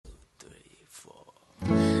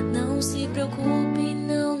Não se preocupe,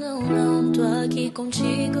 não, não, não. Tô aqui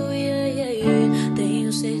contigo, yeah, yeah, yeah.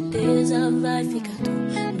 Tenho certeza vai ficar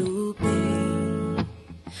tudo bem.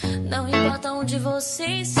 Não importa onde você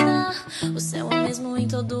está, o céu é o mesmo em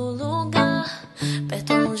todo lugar.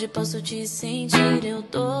 Perto ou longe posso te sentir, eu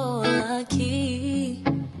tô aqui.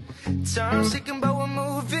 Time's ticking but we're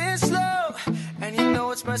moving slow, and you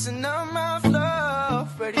know it's messing up my flow.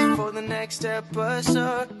 Ready for the next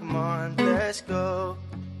episode, come on, let's go.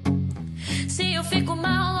 Se eu fico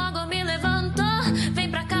mal, logo me levanto. Vem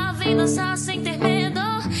pra cá, vem dançar sem ter medo.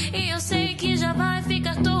 E eu sei que já vai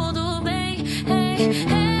ficar tudo bem. Hey,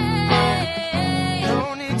 hey.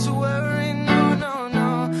 No need to worry, no, no,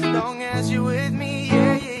 no. Long as you're with me,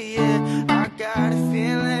 yeah, yeah, yeah. I got a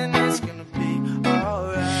feeling it's gonna be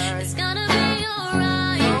alright. It's gonna be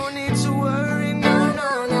alright. No need to worry, no,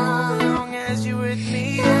 no, no. Long as you're with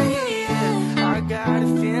me, yeah, yeah, yeah. I got a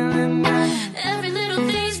feeling that every little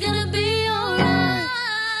thing's gonna be alright.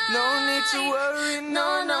 no need to worry,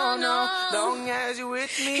 no, no, no. Long as you're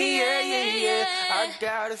with me, yeah, yeah, yeah. I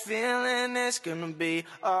got a feeling it's gonna be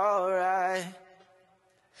alright.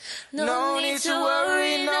 No need to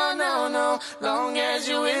worry, no, no, no. Long as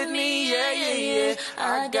you're with me, yeah, yeah, yeah.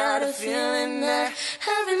 I got a feeling that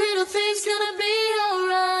every little thing's gonna be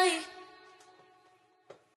alright.